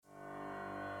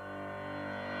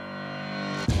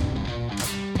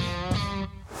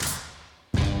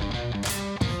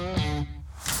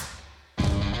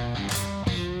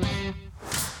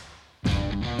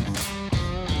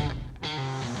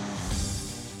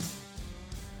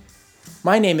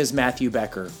My name is Matthew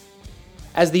Becker.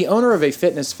 As the owner of a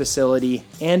fitness facility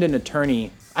and an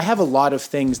attorney, I have a lot of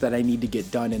things that I need to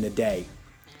get done in a day.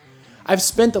 I've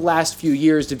spent the last few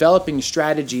years developing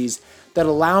strategies that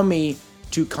allow me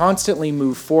to constantly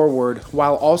move forward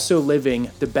while also living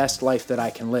the best life that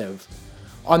I can live.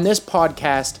 On this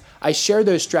podcast, I share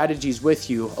those strategies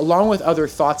with you, along with other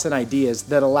thoughts and ideas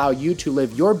that allow you to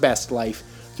live your best life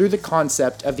through the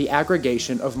concept of the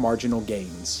aggregation of marginal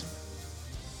gains.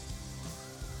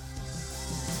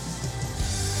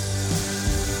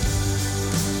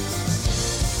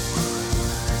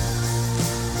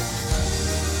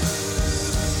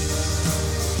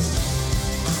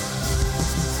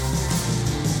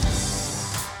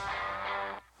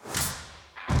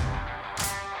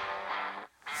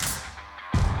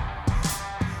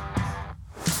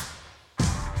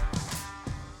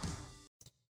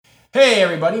 Hey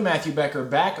everybody, Matthew Becker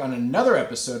back on another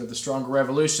episode of The Stronger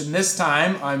Revolution. This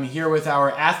time I'm here with our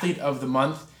athlete of the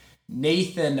month,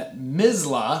 Nathan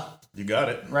Mizla. You got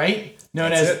it. Right?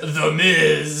 Known That's as it. The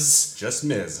Miz. Just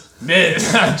Miz.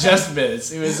 Miz, just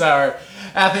Miz. He was our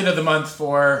athlete of the month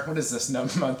for, what is this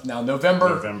month now?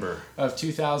 November of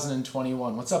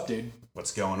 2021. What's up, dude?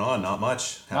 What's going on? Not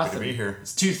much. Happy Nothing. to be here.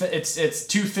 It's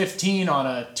 2:15 on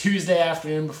a Tuesday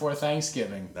afternoon before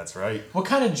Thanksgiving. That's right. What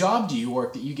kind of job do you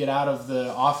work that you get out of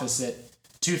the office at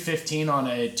 2:15 on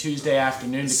a Tuesday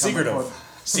afternoon to come record?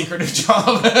 Secretive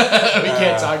job. We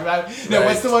can't talk about it. No, right.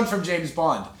 What's the one from James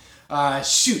Bond?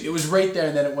 Shoot, it was right there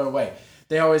and then it went away.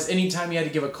 They always, anytime you had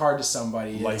to give a card to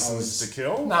somebody, License to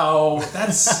Kill? No,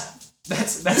 that's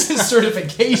his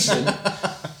certification.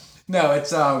 No,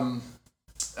 it's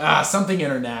something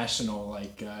international,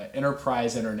 like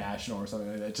Enterprise International or something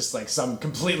like that. Just like some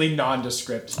completely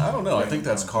nondescript. I don't know. I think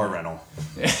that's car rental.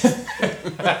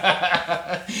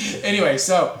 Anyway,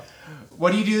 so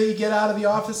what do you do that you get out of the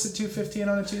office at 2:15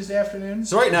 on a Tuesday afternoon?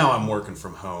 So right now I'm working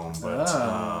from home, but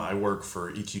I work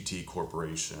for EQT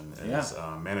Corporation as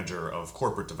manager of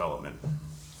corporate development.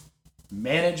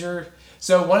 Manager.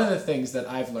 So one of the things that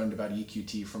I've learned about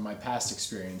EQT from my past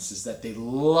experience is that they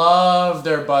love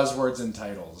their buzzwords and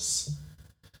titles.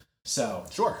 So,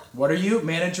 Sure. What are you?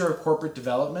 Manager of corporate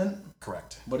development?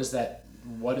 Correct. What does that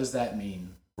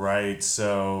mean? Right.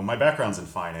 So my background's in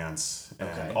finance and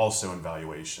Okay. also in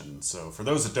valuation. So for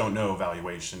those that don't know,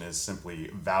 valuation is simply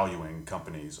valuing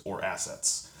companies or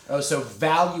assets. Oh, so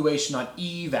valuation, not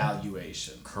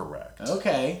evaluation. Correct.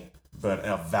 Okay. But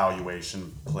a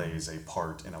valuation plays a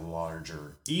part in a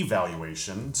larger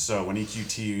evaluation. So when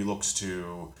EQT looks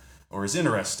to or is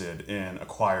interested in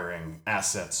acquiring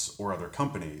assets or other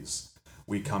companies,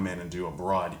 we come in and do a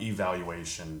broad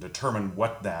evaluation, determine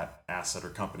what that asset or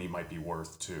company might be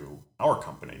worth to our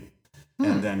company,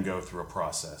 and then go through a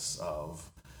process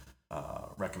of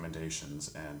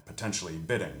recommendations and potentially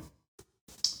bidding.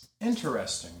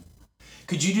 Interesting.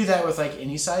 Could you do that with like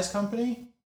any size company?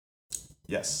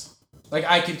 Yes. Like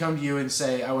I could come to you and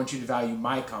say, I want you to value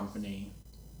my company.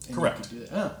 And Correct. You could do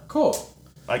that. Oh, cool.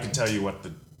 I can tell you what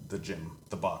the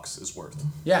box is worth.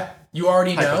 Yeah. You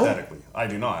already know? Hypothetically. I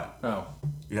do not. Oh.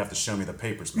 You have to show me the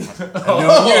papers, man. I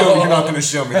know you're not going to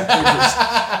show me the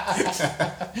papers.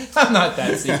 I'm not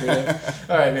that secretive.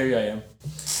 All right, maybe I am.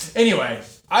 Anyway,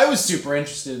 I was super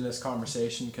interested in this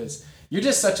conversation because you're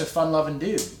just such a fun-loving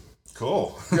dude.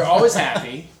 Cool. You're always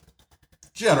happy.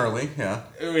 Generally, yeah.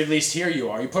 Or at least here you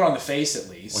are. You put on the face at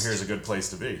least. Well, here's a good place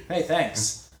to be. Hey,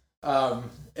 thanks. And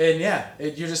yeah,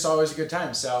 you're just always a good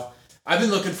time. So I've been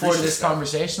looking forward to this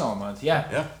conversation all month.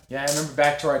 Yeah. I remember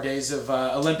back to our days of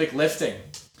Olympic lifting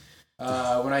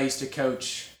when I used to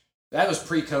coach. That was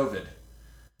pre-COVID.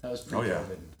 Oh, yeah.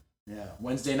 Yeah.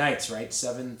 Wednesday nights, right?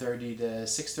 7:30 to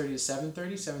 6:30 to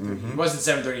 7:30? 7:30. Mm-hmm. It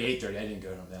wasn't 7:30, 8:30. I didn't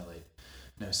go home that late.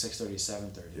 No, 6:30 to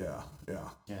 7:30. Yeah.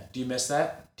 Do you miss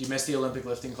that? Do you miss the Olympic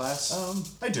lifting class?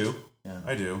 I do. Yeah.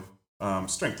 I do.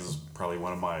 Strength is probably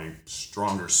one of my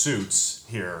stronger suits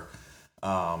here.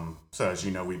 So as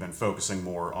you know, we've been focusing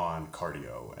more on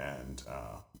cardio, and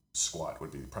squat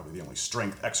would be probably the only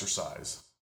strength exercise.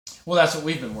 Well, that's what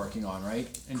we've been working on, right?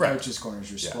 In Correct. Coach's Corners,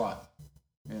 your squat.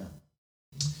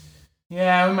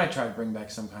 Yeah, we might try to bring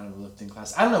back some kind of lifting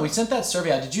class. I don't know. We sent that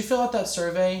survey out. Did you fill out that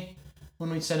survey when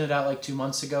we sent it out like 2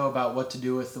 months ago about what to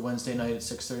do with the Wednesday night at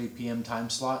 6:30 p.m. time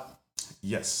slot?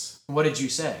 Yes. What did you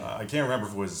say? I can't remember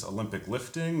if it was Olympic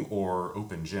lifting or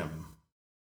open gym.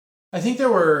 I think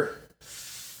there were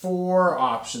 4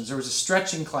 options. There was a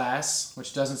stretching class,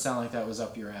 which doesn't sound like that was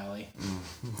up your alley.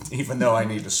 Even though I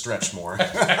need to stretch more.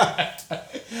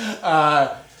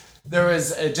 There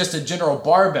was just a general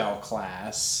barbell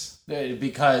class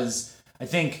because I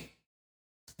think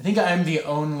I'm the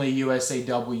only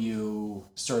USAW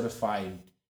certified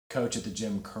coach at the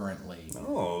gym currently.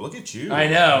 Oh, look at you. I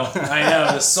know,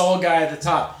 the sole guy at the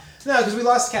top. No, because we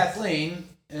lost Kathleen,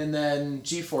 and then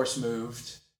G-Force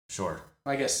moved. Sure.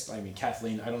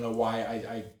 Kathleen, I don't know why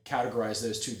I categorize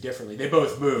those two differently. They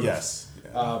both moved. Yes.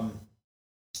 Yeah.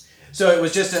 So it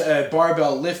was just a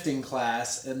barbell lifting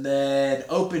class, and then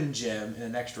open gym and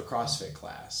an extra CrossFit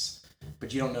class.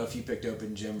 But you don't know if you picked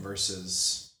open gym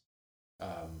versus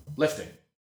lifting.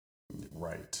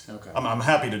 Right. Okay. I'm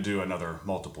happy to do another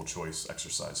multiple choice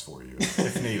exercise for you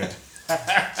if needed.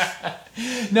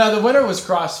 No, the winner was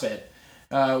CrossFit.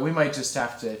 We might just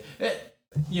have to.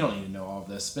 You don't need to know all of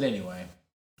this, but anyway,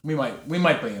 we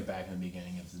might bring it back in the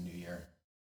beginning of the new year.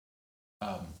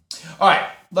 All right,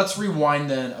 let's rewind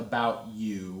then about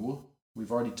you.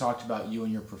 We've already talked about you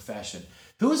and your profession.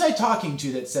 Who was I talking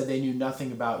to that said they knew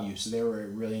nothing about you, so they were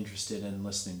really interested in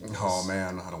listening to this? Oh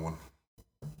man, I don't want.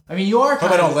 I mean, you are.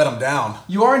 Hope I don't let them down.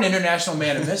 You are an international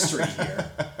man of mystery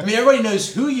here. I mean, everybody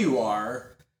knows who you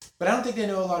are, but I don't think they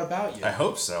know a lot about you. I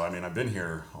hope so. I mean, I've been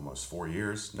here almost 4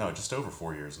 years. No, just over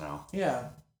 4 years now. Yeah,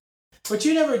 but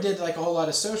you never did like a whole lot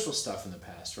of social stuff in the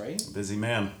past, right? Busy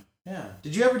man. Yeah.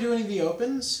 Did you ever do any of the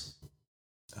opens?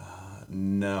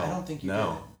 No. I don't think you did.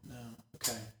 No.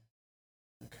 Okay.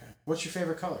 What's your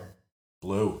favorite color?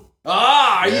 Blue.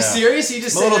 Ah, are you serious? You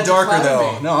just I'm a little darker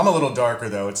though. No, I'm a little darker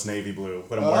though. It's navy blue.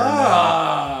 What I'm wearing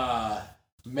now.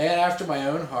 Man after my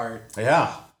own heart.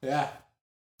 Yeah. Yeah.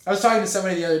 I was talking to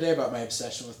somebody the other day about my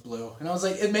obsession with blue, and I was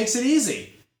like, it makes it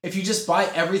easy. If you just buy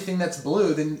everything that's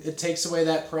blue, then it takes away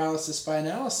that paralysis by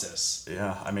analysis.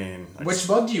 Yeah, I mean... Which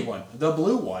mug do you want? The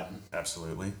blue one.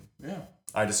 Absolutely. Yeah.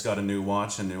 I just got a new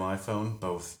watch and new iPhone,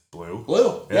 both blue.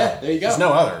 Blue. Yeah, there you go. There's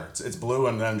no other. It's blue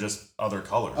and then just other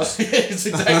colors. It's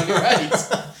exactly right.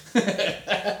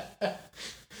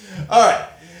 All right.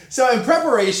 So in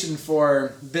preparation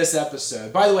for this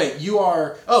episode, by the way, you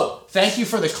are... Oh, thank you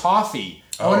for the coffee.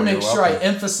 I want to make sure I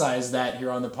emphasize that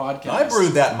here on the podcast. I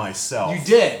brewed that myself. You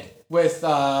did. With,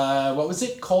 what was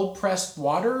it? Cold pressed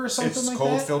water or something like that? It's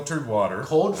cold filtered water.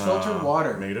 Cold filtered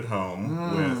water. Made at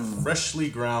home with freshly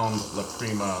ground La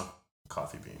Prima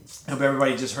coffee beans. I hope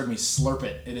everybody just heard me slurp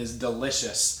it. It is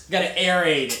delicious. You gotta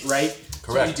aerate it, right? Correct. That's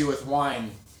what you do with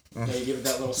wine. Yeah, you give it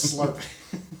that little slurp.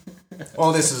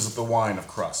 Well, this is the wine of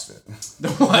CrossFit. The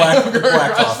wine of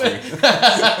black CrossFit.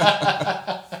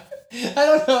 coffee. I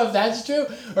don't know if that's true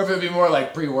or if it'd be more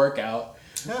like pre-workout.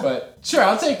 Yeah. But sure,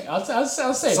 I'll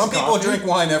say some people drink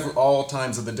wine all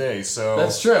times of the day, so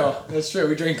that's true.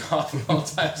 We drink coffee all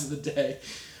times of the day.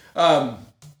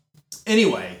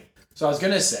 Anyway, so I was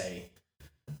gonna say,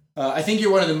 I think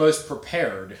you're one of the most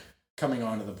prepared coming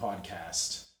onto the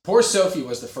podcast. Poor Sophie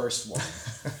was the first one,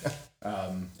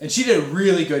 and she did a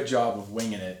really good job of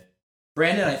winging it.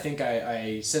 Brandon, I think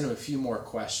I sent him a few more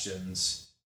questions,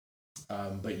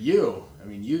 but you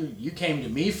came to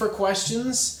me for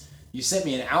questions. You sent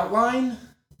me an outline.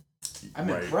 I'm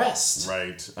impressed.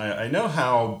 Right. I know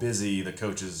how busy the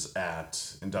coaches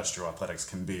at Industrial Athletics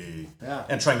can be,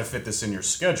 and trying to fit this in your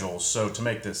schedule. So to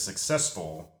make this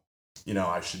successful,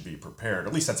 I should be prepared.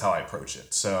 At least that's how I approach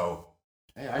it. So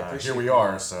hey, I appreciate here we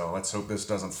are. So let's hope this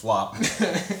doesn't flop.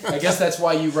 I guess that's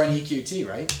why you run EQT,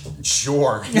 right?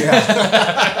 Sure.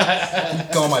 Yeah.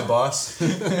 Call my boss.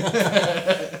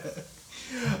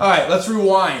 All right, let's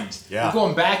rewind. Yeah. We're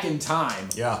going back in time.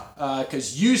 Yeah.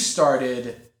 Because you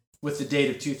started with the date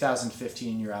of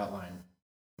 2015 in your outline.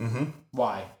 Mm-hmm.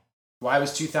 Why? Why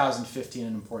was 2015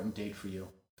 an important date for you?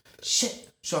 Shit.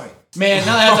 Sorry. Man,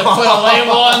 now I have to put a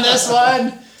label on this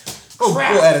one.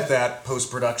 Crap. We'll edit that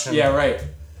post-production. Yeah, right.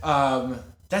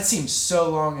 That seems so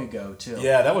long ago, too.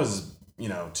 Yeah, that was...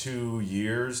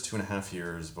 2.5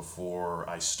 years before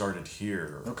I started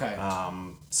here. Okay.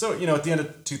 So, at the end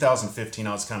of 2015,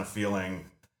 I was kind of feeling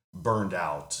burned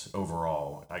out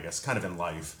overall, I guess, kind of in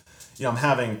life. I'm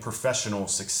having professional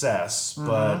success,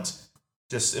 but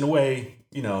just in a way,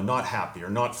 not happy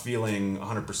or not feeling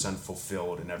 100%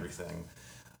 fulfilled in everything.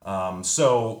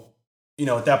 So,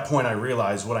 at that point, I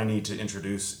realized what I need to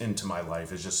introduce into my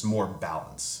life is just more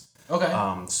balance. Okay.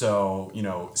 So,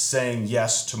 saying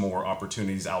yes to more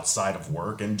opportunities outside of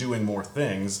work and doing more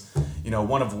things,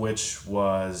 one of which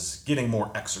was getting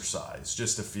more exercise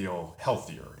just to feel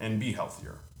healthier and be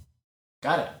healthier.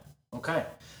 Got it. Okay.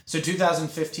 So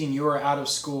 2015, you were out of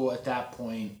school at that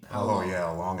point. How long? Yeah,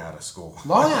 long out of school.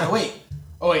 Long out? Wait,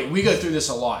 we go through this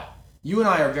a lot. You and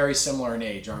I are very similar in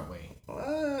age, aren't we?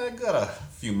 I got a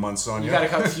few months on you. You got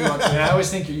a few months on me. I always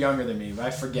think you're younger than me, but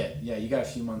I forget. Yeah, you got a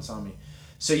few months on me.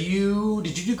 So did you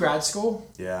do grad school?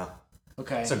 Yeah.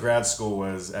 Okay. So grad school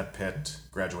was at Pitt,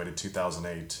 graduated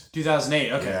 2008.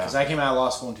 2008, okay, because Yeah. I came out of law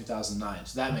school in 2009,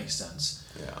 so that makes sense.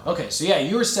 Yeah. Okay, so yeah,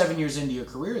 you were 7 years into your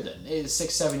career then.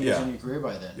 6, 7 years Yeah. into your career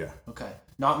by then. Yeah. Okay.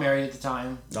 Not married at the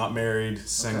time. Not married,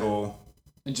 single.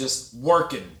 And just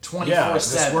working 24/7. Yeah,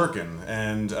 just working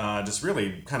and just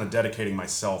really kind of dedicating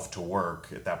myself to work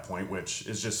at that point, which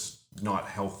is just not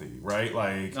healthy, right?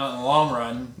 Like, Not in the long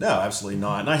run. no, absolutely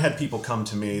not. And I had people come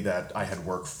to me that I had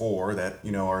worked for that,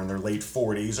 are in their late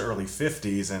 40s, early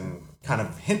 50s, and kind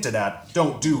of hinted at,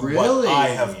 don't do Really? what I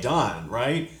have done,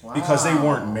 right? Because they Wow.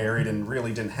 weren't married and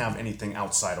really didn't have anything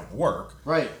outside of work.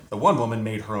 Right. The one woman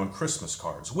made her own Christmas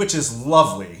cards, which is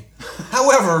lovely.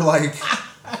 However, like,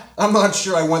 I'm not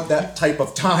sure I want that type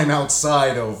of time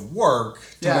outside of work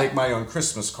to Yeah. make my own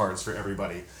Christmas cards for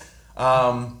everybody.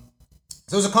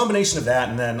 So it was a combination of that,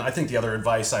 and then I think the other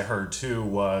advice I heard too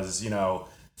was,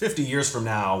 50 years from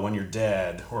now when you're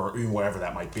dead, or even whatever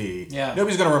that might be, Yeah.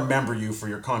 nobody's going to remember you for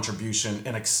your contribution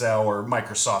in Excel or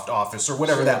Microsoft Office or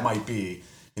whatever that might be,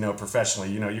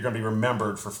 professionally. You're going to be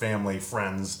remembered for family,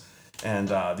 friends, and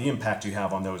the impact you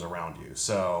have on those around you.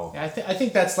 So Yeah, I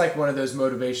think that's like one of those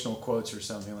motivational quotes or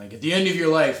something. Like, at the end of your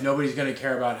life, nobody's going to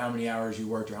care about how many hours you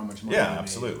worked or how much money you yeah, made.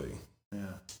 absolutely.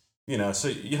 Yeah. So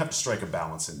you have to strike a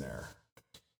balance in there.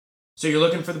 So you're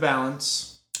looking for the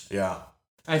balance. Yeah.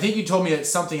 I think you told me that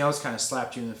something else kind of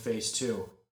slapped you in the face too.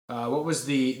 What was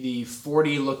the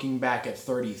 40 looking back at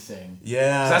 30 thing?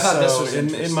 Yeah, 'Cause I thought this so was in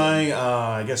interesting. my,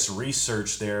 I guess,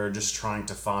 research there, just trying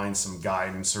to find some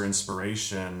guidance or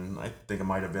inspiration, I think it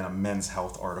might have been a Men's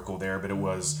Health article there, but it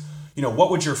was, what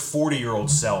would your 40-year-old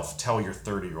self tell your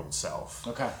 30-year-old self?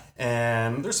 Okay.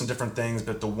 And there's some different things,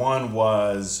 but the one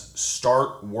was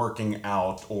start working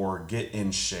out or get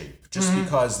in shape. Just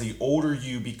because the older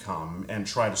you become and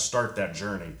try to start that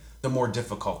journey, the more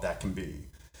difficult that can be.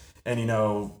 And,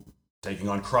 taking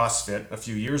on CrossFit a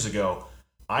few years ago,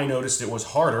 I noticed it was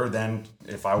harder than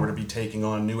if I were to be taking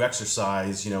on new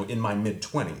exercise, in my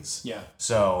mid-20s. Yeah.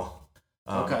 So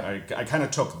Okay. I kind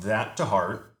of took that to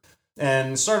heart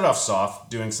and started off soft,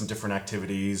 doing some different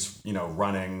activities,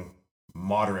 running,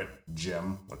 moderate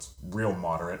gym. What's real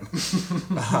moderate?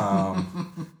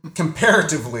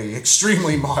 Comparatively,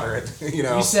 extremely moderate.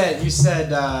 You said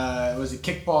was it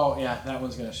kickball? Yeah, that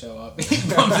one's gonna show up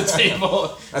on the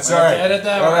table. That's Might all have right. to edit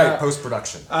that All one right, out.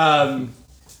 post-production.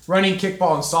 Running,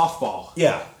 kickball, and softball.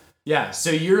 Yeah. Yeah. So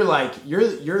you're like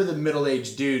you're the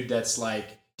middle-aged dude that's like,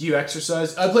 do you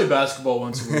exercise? I play basketball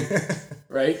once a week,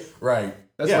 right? Right.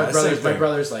 That's yeah, my brothers. same My thing.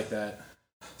 brother's like that.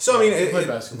 So, I mean, I play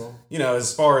basketball.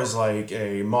 as far as like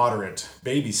a moderate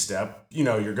baby step,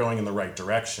 you're going in the right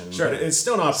direction. Sure. But it's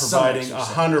still not Some providing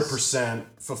exercise. 100%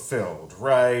 fulfilled,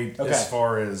 right? Okay. As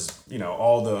far as,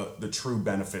 all the true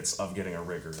benefits of getting a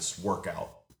rigorous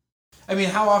workout. I mean,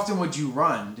 how often would you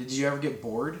run? Did you ever get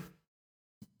bored?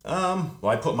 Well,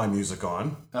 I put my music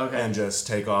on Okay. and just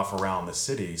take off around the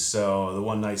city. So the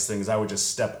one nice thing is I would just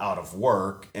step out of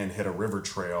work and hit a river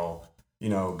trail,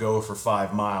 go for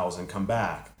 5 miles and come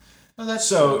back. Oh, that's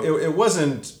So true. it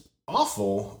wasn't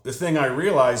awful. The thing I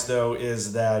realized though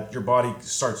is that your body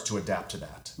starts to adapt to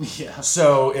that. Yeah.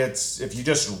 So it's if you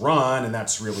just run and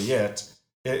that's really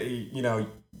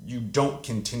you don't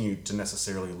continue to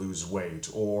necessarily lose weight,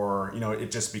 or it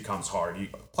just becomes hard. You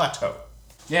plateau.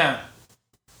 Yeah.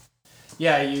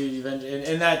 Yeah, you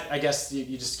and that, I guess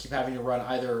you just keep having to run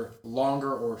either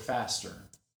longer or faster.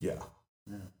 Yeah.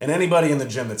 And anybody in the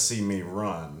gym that's seen me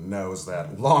run knows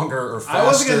that longer or I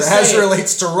wasn't faster gonna as say-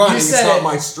 relates to running is said not it.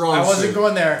 my strong I wasn't suit.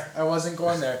 going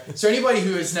there. So anybody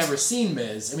who has never seen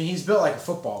Miz, I mean, he's built like a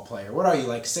football player. What are you,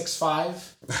 like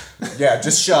 6'5"? Yeah,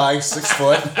 just shy, 6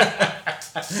 foot.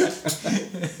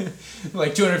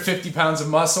 Like 250 pounds of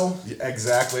muscle?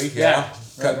 Exactly, Yeah.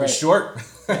 Cut me Right. short.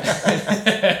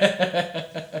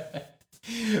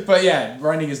 But yeah,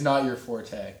 running is not your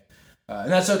forte.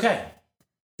 And that's okay.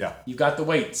 Yeah. You've got the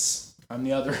weights on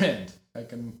the other end.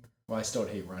 I still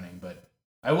hate running, but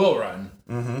I will run.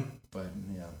 Mm-hmm. But,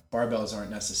 barbells aren't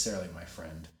necessarily my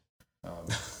friend.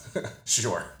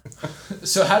 Sure.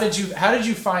 So how did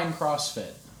you find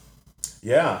CrossFit?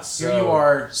 Yeah, so... Here you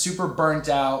are, super burnt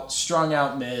out, strung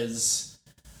out Miz,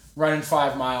 running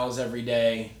 5 miles every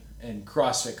day, and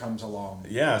CrossFit comes along.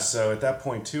 Yeah, so at that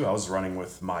point, too, I was running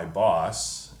with my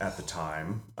boss at the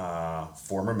time,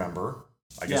 former member.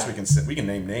 I guess Yeah. we can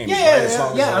name names. Yeah, right? As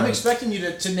long as I'm expecting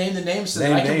you to name the names so that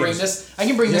Name I can bring names.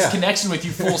 this Yeah. connection with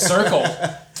you full circle.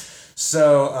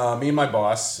 So me and my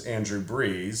boss, Andrew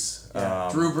Breeze.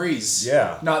 Drew Brees.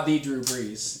 Yeah. Not the Drew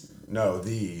Brees. No,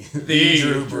 the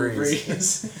Drew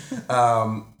Breeze.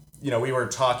 We were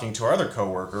talking to our other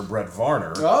coworker, Brett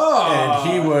Varner. Oh. And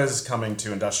he was coming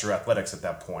to Industrial Athletics at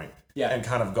that point. and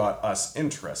kind of got us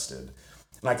interested.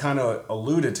 And I kind of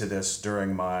alluded to this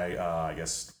during my,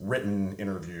 written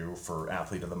interview for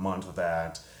Athlete of the Month,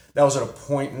 that was at a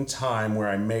point in time where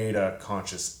I made a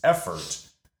conscious effort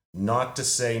not to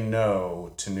say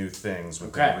no to new things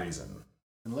within reason.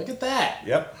 And look at that.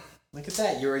 Yep. Look at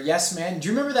that. You're a yes man. Do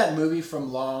you remember that movie from a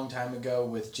long time ago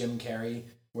with Jim Carrey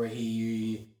where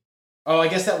he... Oh, I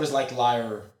guess that was like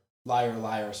Liar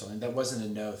or something. That wasn't a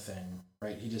no thing,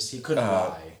 right? He couldn't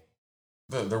lie.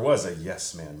 There was a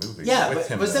Yes Man movie. Yeah, with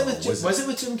him. Was it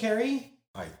with Jim Carrey?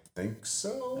 I think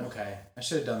so. Okay, I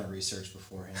should have done the research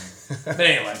beforehand. But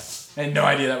anyway, I had no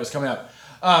idea that was coming up.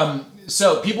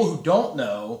 So people who don't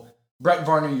know, Brett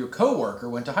Varner, your coworker,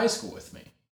 went to high school with me.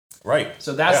 Right.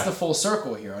 So that's the full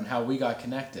circle here on how we got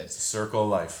connected. Circle of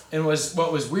life. And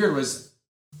what was weird was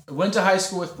I went to high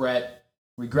school with Brett.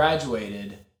 We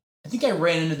graduated. I think I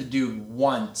ran into the dude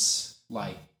once,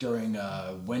 like during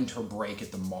a winter break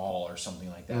at the mall or something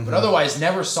like that. Mm-hmm. But otherwise,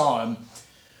 never saw him.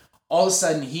 All of a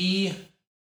sudden, he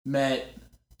met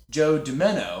Joe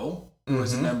Domeno, who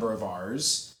was a member of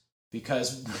ours,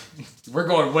 because we're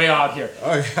going way out here.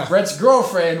 Oh, yeah. Brett's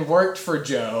girlfriend worked for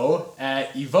Joe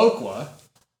at Evoqua.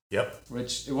 Yep.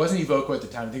 Which, it wasn't Evoqua at the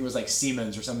time. I think it was like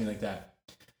Siemens or something like that.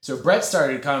 So Brett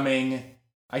started coming.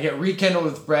 I get rekindled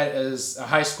with Brett as a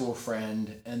high school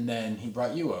friend, and then he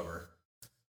brought you over.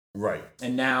 Right.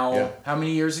 And now, how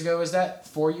many years ago is that?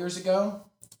 4 years ago?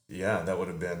 Yeah, that would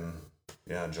have been,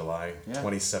 July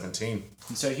 2017.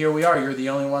 And so here we are. You're the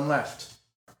only one left.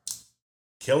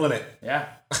 Killing it. Yeah.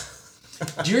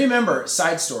 Do you remember,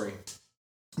 side story,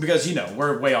 because,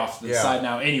 we're way off to the side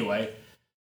now anyway.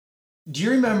 Do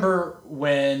you remember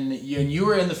when you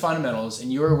were in the fundamentals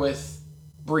and you were with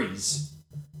Breeze,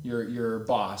 your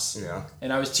boss,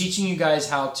 and I was teaching you guys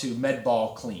how to med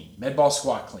ball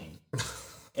squat clean.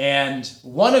 And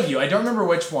one of you, I don't remember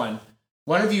which one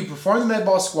of you performed the med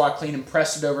ball squat clean and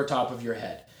pressed it over top of your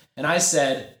head. And I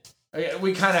said,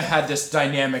 we kind of had this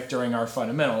dynamic during our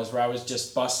fundamentals where I was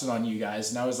just busting on you guys.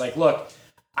 And I was like, look,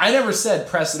 I never said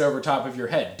press it over top of your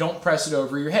head. Don't press it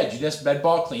over your head. You just med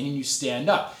ball clean and you stand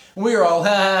up. And we were all, ha,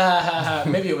 ha, ha, ha.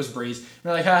 Maybe it was Breeze.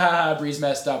 We're like, ha, ha, ha, Breeze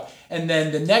messed up. And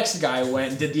then the next guy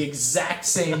went and did the exact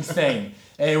same thing.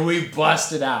 And we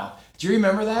busted out. Do you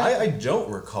remember that? I don't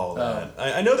recall that.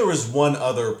 I know there was one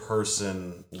other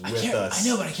person with us. I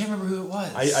know, but I can't remember who it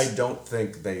was. I don't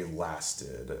think they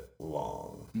lasted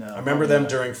long. No. I remember them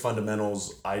during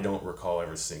fundamentals. I don't recall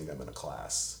ever seeing them in a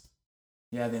class.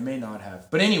 Yeah, they may not have.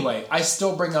 But anyway, I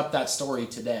still bring up that story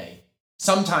today.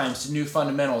 Sometimes to new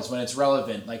fundamentals when it's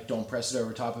relevant, like don't press it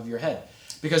over top of your head.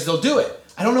 Because they'll do it.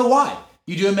 I don't know why.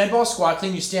 You do a med ball squat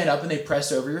clean, you stand up and they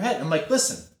press over your head. I'm like,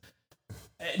 listen.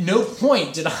 At no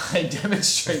point did I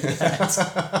demonstrate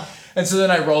that. And so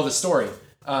then I roll the story.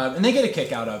 And they get a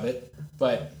kick out of it.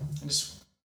 But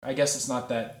I guess it's not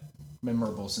that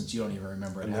memorable since you don't even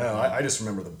remember it. No, I just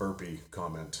remember the burpee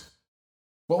comment.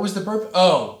 What was the burpee?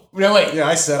 Oh, no, wait. Yeah,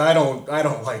 I said I don't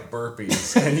like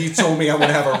burpees. And you told me I'm going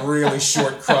to have a really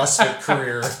short CrossFit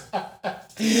career.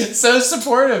 So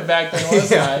supportive back then,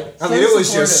 wasn't I? I mean, it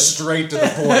was just straight to the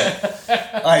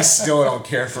point. I still don't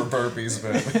care for burpees,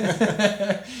 but...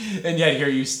 And yet here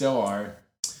you still are.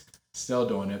 Still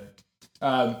doing it.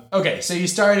 Okay, so you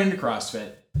started into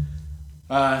CrossFit.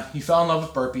 You fell in love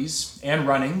with burpees and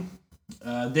running.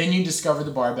 Then you discovered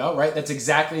the barbell, right? That's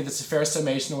a fair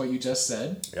summation of what you just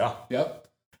said. Yeah. Yep.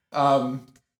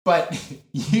 But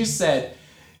you said...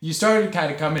 You started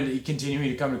kind of continuing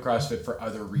to come to CrossFit for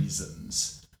other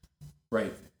reasons,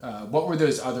 right? What were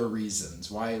those other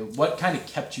reasons? Why? What kind of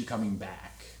kept you coming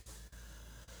back?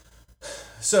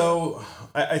 So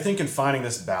I think in finding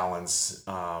this balance,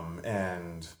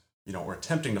 and we're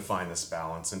attempting to find this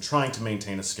balance and trying to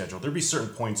maintain a schedule, there'd be certain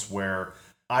points where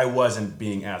I wasn't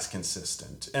being as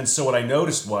consistent, and so what I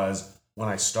noticed was when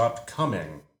I stopped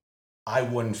coming, I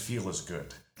wouldn't feel as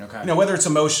good. Okay. Whether it's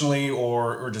emotionally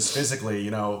or just physically,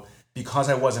 because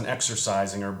I wasn't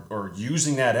exercising or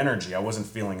using that energy, I wasn't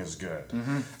feeling as good.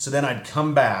 Mm-hmm. So then I'd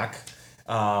come back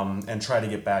and try to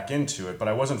get back into it, but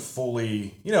I wasn't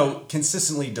fully,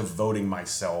 consistently devoting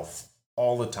myself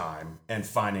all the time and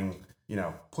finding,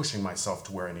 pushing myself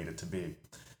to where I needed to be.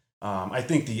 I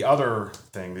think the other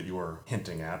thing that you were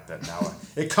hinting at that now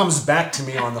it comes back to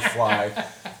me on the fly.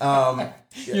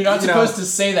 You're not supposed to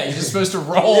say that. You're just supposed to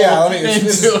roll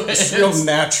it's real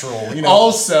natural.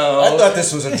 Also, I thought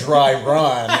this was a dry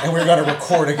run, and we were going to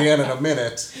record again in a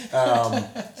minute.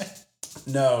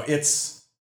 No,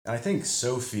 I think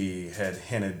Sophie had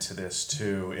hinted to this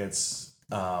too. It's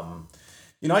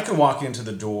I can walk into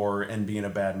the door and be in a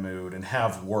bad mood and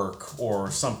have work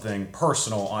or something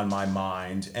personal on my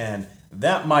mind, and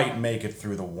that might make it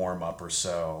through the warm-up or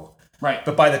so. Right.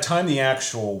 But by the time the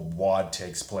actual WOD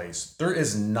takes place, there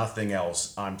is nothing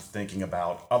else I'm thinking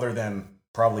about other than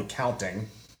probably counting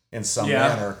in some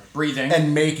manner. Breathing.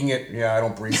 And making it, I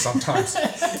don't breathe sometimes,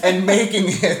 and making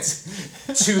it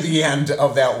to the end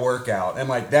of that workout. And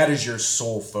like, that is your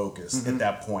sole focus at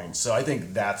that point. So I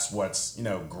think that's what's,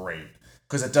 great.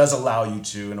 Because it does allow you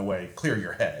to, in a way, clear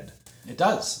your head. It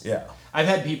does. Yeah. I've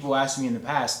had people ask me in the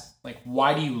past, like,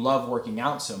 why do you love working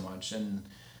out so much? And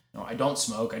I don't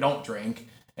smoke, I don't drink.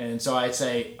 And so I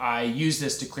say, I use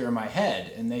this to clear my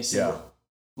head. And they say,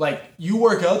 like, you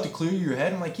work out to clear your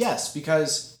head? I'm like, yes,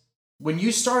 because when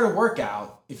you start a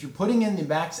workout, if you're putting in the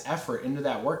max effort into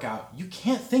that workout, you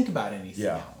can't think about anything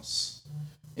else.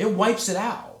 It wipes it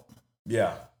out.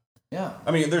 Yeah. Yeah.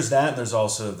 I mean, there's that. There's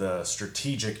also the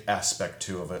strategic aspect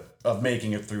of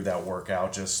making it through that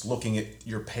workout, just looking at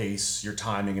your pace, your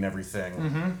timing and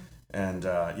everything. And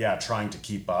trying to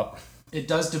keep up. It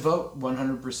does devote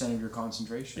 100% of your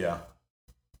concentration. Yeah.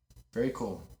 Very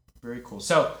cool. Very cool.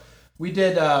 So we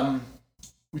did,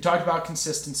 we talked about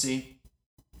consistency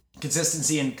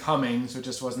in coming, so it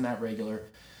just wasn't that regular.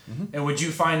 And would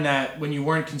you find that when you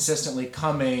weren't consistently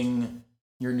coming,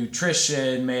 your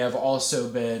nutrition may have also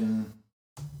been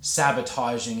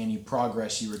sabotaging any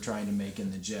progress you were trying to make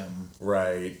in the gym?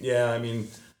 Right. Yeah. I mean,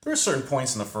 there were certain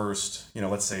points in the first,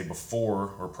 let's say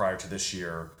before or prior to this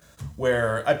year,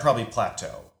 where I'd probably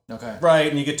plateau. Okay. Right.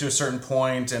 And you get to a certain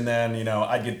point and then,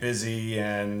 I'd get busy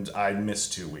and I'd miss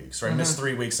 2 weeks, or I'd miss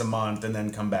 3 weeks a month and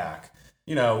then come back,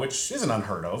 which isn't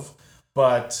unheard of.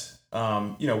 But,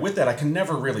 with that, I can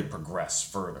never really progress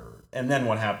further. And then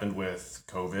what happened with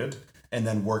COVID and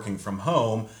then working from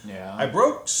home, I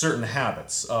broke certain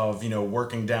habits of,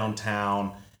 working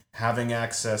downtown, having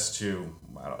access to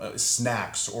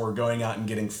snacks or going out and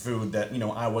getting food that,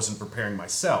 I wasn't preparing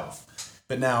myself.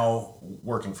 But now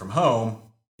working from home,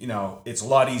 it's a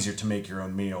lot easier to make your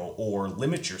own meal or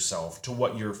limit yourself to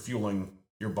what you're fueling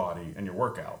your body and your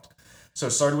workout. So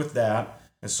it started with that.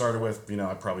 It started with,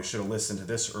 I probably should have listened to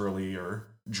this earlier,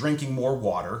 drinking more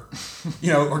water,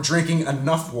 or drinking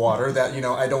enough water that,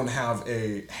 I don't have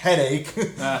a headache,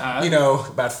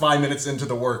 about 5 minutes into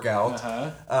the workout.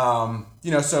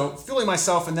 So fueling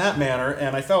myself in that manner.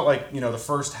 And I felt like, the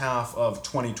first half of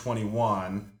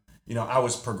 2021, I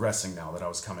was progressing now that I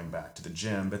was coming back to the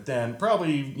gym. But then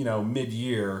probably,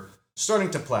 mid-year,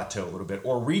 starting to plateau a little bit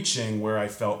or reaching where I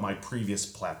felt my previous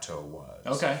plateau was.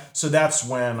 Okay. So that's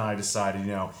when I decided,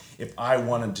 if I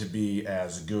wanted to be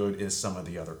as good as some of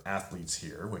the other athletes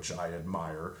here, which I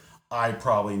admire, I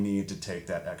probably need to take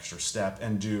that extra step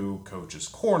and do Coach's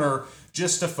Corner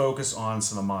just to focus on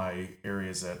some of my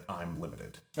areas that I'm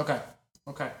limited. Okay.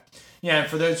 Yeah, and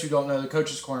for those who don't know, the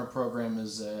Coach's Corner program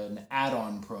is an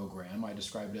add-on program. I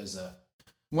described it as a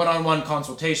one-on-one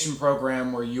consultation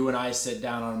program where you and I sit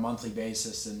down on a monthly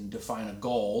basis and define a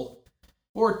goal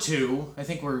or two. I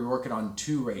think we're working on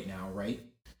 2 right now, right?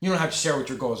 You don't have to share what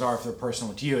your goals are if they're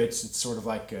personal to you. It's sort of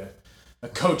like a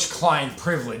coach-client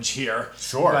privilege here.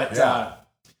 Sure. But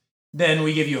then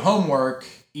we give you homework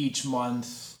each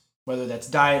month, whether that's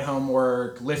diet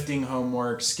homework, lifting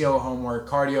homework, skill homework,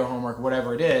 cardio homework,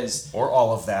 whatever it is. Or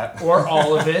all of that. Or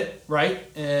all of it, right?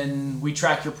 And we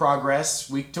track your progress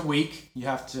week to week. You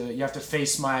have to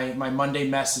face my Monday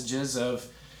messages of,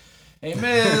 hey,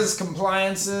 Miz,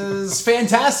 compliance is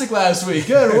fantastic last week.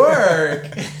 Good work.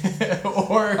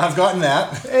 Or I've gotten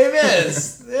that. Hey,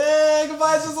 Miz,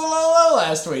 compliance was a little low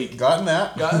last week. Gotten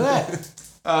that.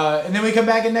 And then we come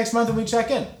back in next month and we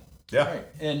check in. Yeah. Right.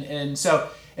 And so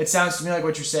it sounds to me like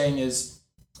what you're saying is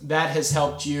that has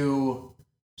helped you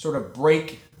sort of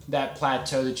break that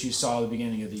plateau that you saw at the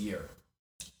beginning of the year.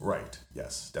 Right.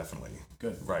 Yes, definitely.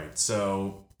 Good. Right.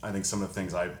 So I think some of the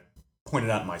things I pointed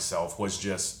out myself was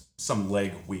just some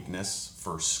leg weakness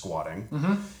for squatting,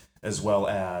 as well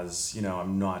as,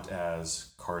 I'm not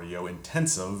as cardio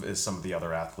intensive as some of the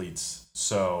other athletes.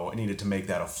 So I needed to make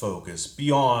that a focus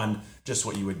beyond just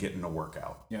what you would get in a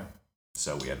workout. Yeah.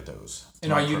 So we added those.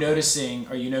 And are you noticing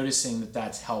that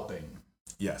that's helping?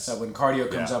 Yes. That when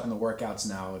cardio comes up in the workouts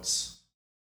now, it's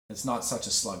not such a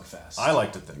slugfest. I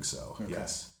like to think so. Okay.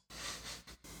 Yes.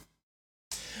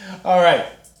 All right.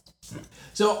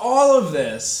 So all of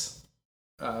this,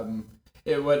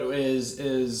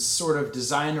 is sort of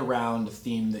designed around a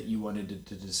theme that you wanted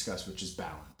to discuss, which is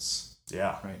balance.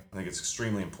 Yeah. Right. I think it's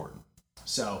extremely important.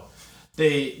 So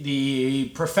the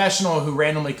professional who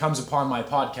randomly comes upon my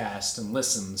podcast and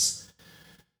listens,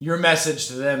 your message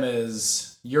to them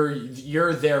is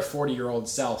you're their 40-year-old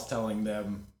self telling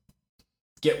them,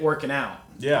 get working out.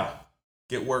 Yeah.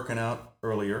 Get working out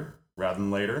earlier rather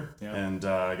than later. Yep. And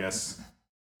I guess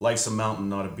life's a mountain,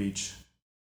 not a beach.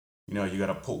 You know, you got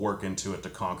to put work into it to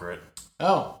conquer it.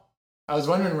 Oh, I was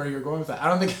wondering where you were going with that. I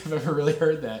don't think I've ever really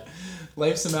heard that.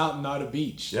 Life's a mountain, not a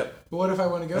beach. Yep. But what if I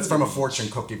want to go That's to from the a fortune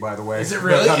cookie, by the way. Is it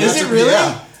really? Is it really?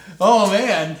 Yeah. Oh,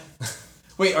 man.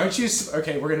 Wait, aren't you...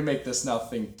 Okay, we're going to make this now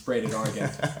thing rated R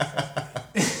again.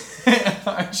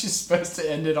 Aren't you supposed to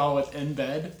end it all with in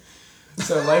bed?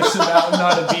 So life's a mountain,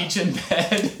 not a beach in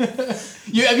bed.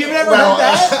 Have you ever heard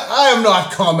that? I am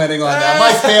not commenting on that.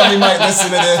 My family might listen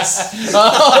to this.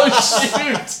 Oh,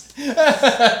 shoot.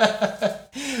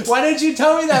 Why didn't you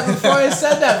tell me that before I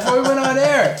said that, before we went on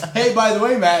air? Hey, by the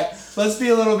way, Matt, let's be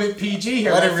a little bit PG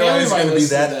here. I didn't realize it was going to be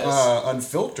that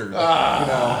unfiltered.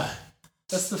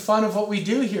 That's the fun of what we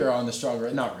do here on the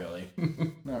Stronger. Not really.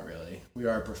 Not really. We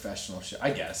are a professional show,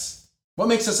 I guess. What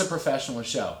makes us a professional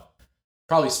show?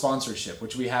 Probably sponsorship,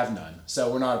 which we have none.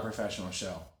 So we're not a professional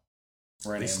show.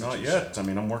 We're At least not yet. I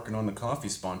mean, I'm working on the coffee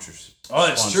sponsorship. Oh,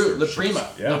 that's true. La Prima.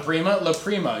 Yeah. La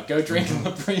Prima. Go drink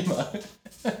La Prima.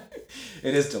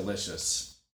 It is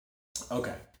delicious.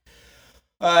 Okay.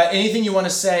 Anything you want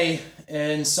to say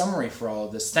in summary for all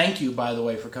of this? Thank you, by the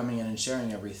way, for coming in and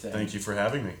sharing everything. Thank you for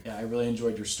having me. Yeah, I really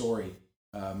enjoyed your story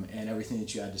and everything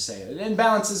that you had to say. And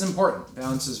balance is important.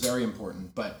 Balance is very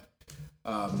important. But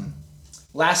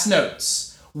last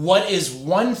notes. What is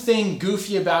one thing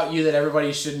goofy about you that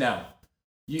everybody should know?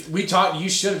 You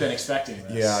should have been expecting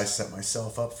this. Yeah, I set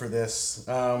myself up for this.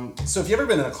 So if you've ever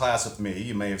been in a class with me,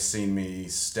 you may have seen me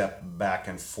step back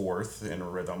and forth in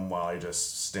rhythm while I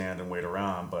just stand and wait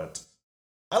around, but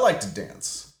I like to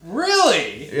dance.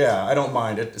 Really? Yeah, I don't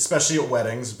mind it, especially at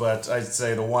weddings, but I'd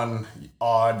say the one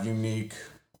odd, unique,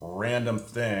 random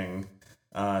thing,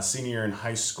 senior year in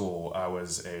high school, I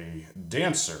was a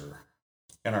dancer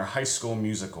in our high school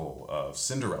musical of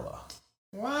Cinderella.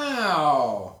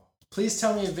 Wow. Please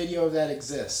tell me a video of that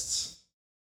exists.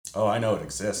 Oh, I know it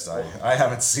exists. I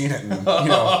haven't seen it in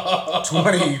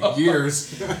 20 years.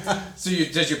 So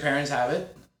does your parents have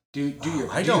it? Do your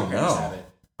parents have it?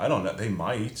 I don't know. They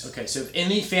might. Okay, so if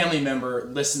any family member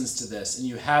listens to this and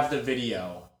you have the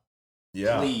video,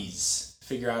 please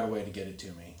figure out a way to get it to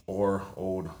me. Or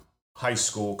old high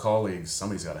school colleagues.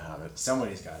 Somebody's got to have it.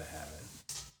 Somebody's got to have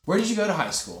it. Where did you go to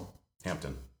high school?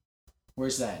 Hampton.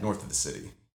 Where's that? North of the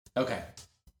city. Okay.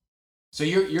 So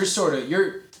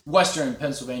you're Western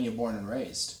Pennsylvania born and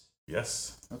raised.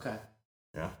 Yes. Okay.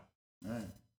 Yeah. All right.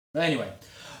 But anyway,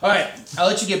 all right. I'll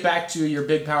let you get back to your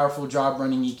big, powerful job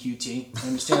running EQT. I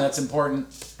understand that's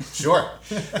important. Sure.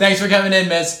 Thanks for coming in,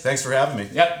 Miz. Thanks for having me.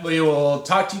 Yep. We will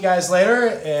talk to you guys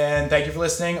later, and thank you for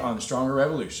listening on The Stronger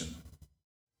Revolution.